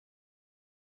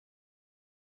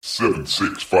7,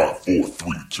 6, 5, 4,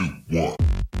 3, 2, 1.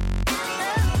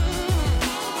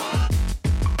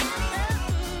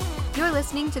 You're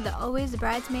listening to the Always a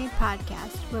Bridesmaid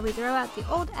podcast, where we throw out the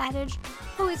old adage,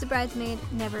 always a bridesmaid,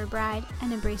 never a bride,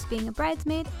 and embrace being a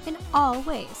bridesmaid in all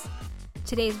ways.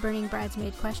 Today's burning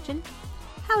bridesmaid question: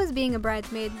 how is being a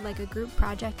bridesmaid like a group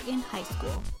project in high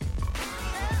school?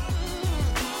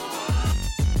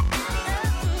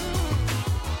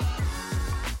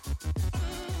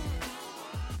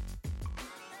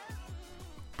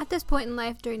 At this point in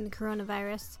life during the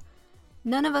coronavirus,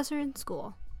 none of us are in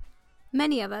school.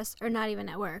 Many of us are not even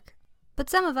at work, but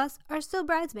some of us are still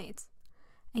bridesmaids.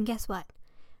 And guess what?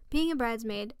 Being a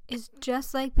bridesmaid is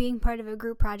just like being part of a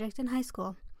group project in high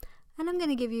school, and I'm going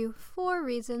to give you 4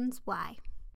 reasons why.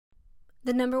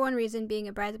 The number one reason being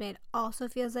a bridesmaid also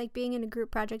feels like being in a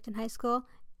group project in high school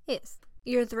is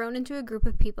you're thrown into a group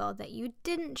of people that you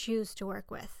didn't choose to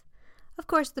work with. Of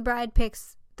course, the bride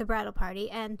picks the bridal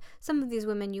party, and some of these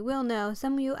women you will know,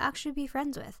 some you'll actually be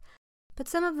friends with, but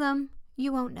some of them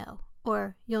you won't know,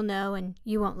 or you'll know and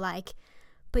you won't like,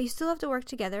 but you still have to work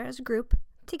together as a group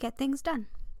to get things done.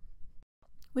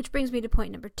 Which brings me to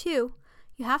point number 2,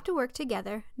 you have to work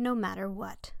together no matter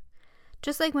what.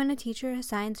 Just like when a teacher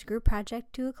assigns a group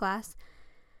project to a class,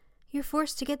 you're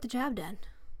forced to get the job done.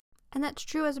 And that's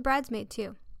true as a bridesmaid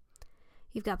too.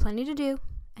 You've got plenty to do,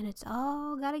 and it's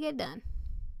all gotta get done,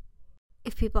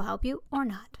 if people help you or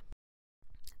not.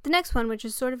 The next one, which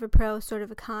is sort of a pro, sort of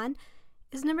a con,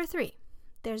 is number 3.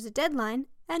 There's a deadline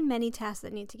and many tasks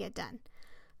that need to get done.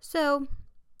 So,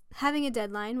 having a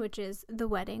deadline, which is the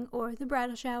wedding or the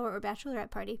bridal shower or bachelorette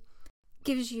party,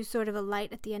 gives you sort of a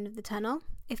light at the end of the tunnel.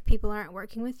 If people aren't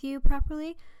working with you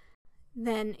properly,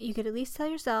 then you could at least tell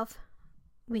yourself,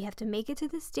 we have to make it to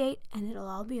this date and it'll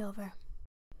all be over.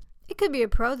 It could be a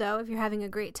pro, though, if you're having a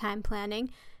great time planning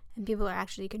and people are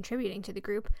actually contributing to the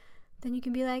group. Then you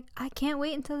can be like, I can't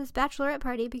wait until this bachelorette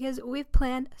party because we've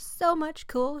planned so much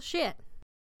cool shit.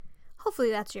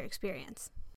 Hopefully that's your experience.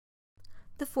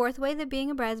 The 4th way that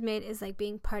being a bridesmaid is like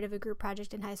being part of a group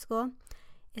project in high school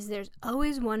is there's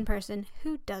always one person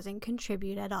who doesn't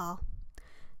contribute at all.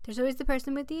 There's always the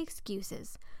person with the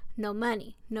excuses. No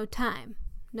money, no time,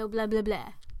 no blah blah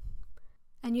blah.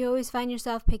 And you always find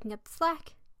yourself picking up the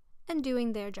slack and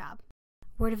doing their job.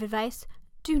 Word of advice: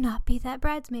 do not be that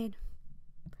bridesmaid.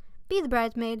 Be the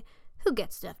bridesmaid who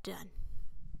gets stuff done.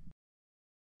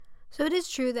 So it is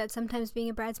true that sometimes being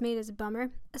a bridesmaid is a bummer,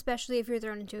 especially if you're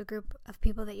thrown into a group of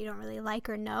people that you don't really like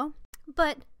or know.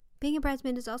 But being a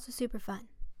bridesmaid is also super fun.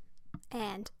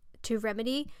 And to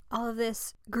remedy all of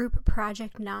this group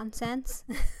project nonsense,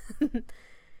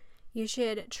 you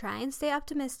should try and stay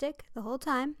optimistic the whole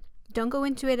time. Don't go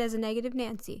into it as a negative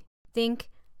Nancy. Think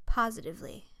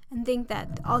positively. And think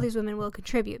that all these women will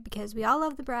contribute because we all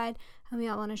love the bride and we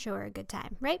all want to show her a good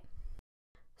time, right?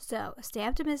 So stay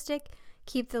optimistic,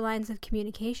 keep the lines of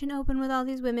communication open with all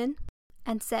these women,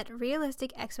 and set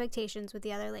realistic expectations with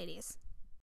the other ladies.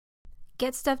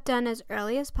 Get stuff done as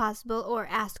early as possible, or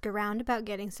ask around about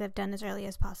getting stuff done as early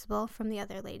as possible from the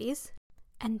other ladies.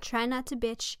 And try not to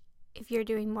bitch if you're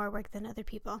doing more work than other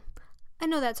people. I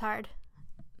know that's hard,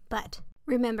 but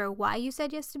remember why you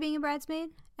said yes to being a bridesmaid,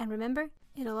 and remember,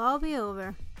 it'll all be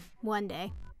over one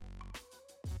day.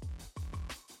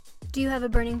 Do you have a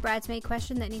burning bridesmaid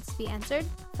question that needs to be answered?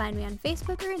 Find me on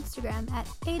Facebook or Instagram at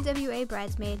AWA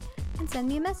Bridesmaid and send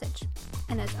me a message.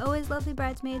 And as always, lovely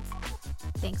bridesmaids,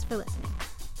 thanks for listening.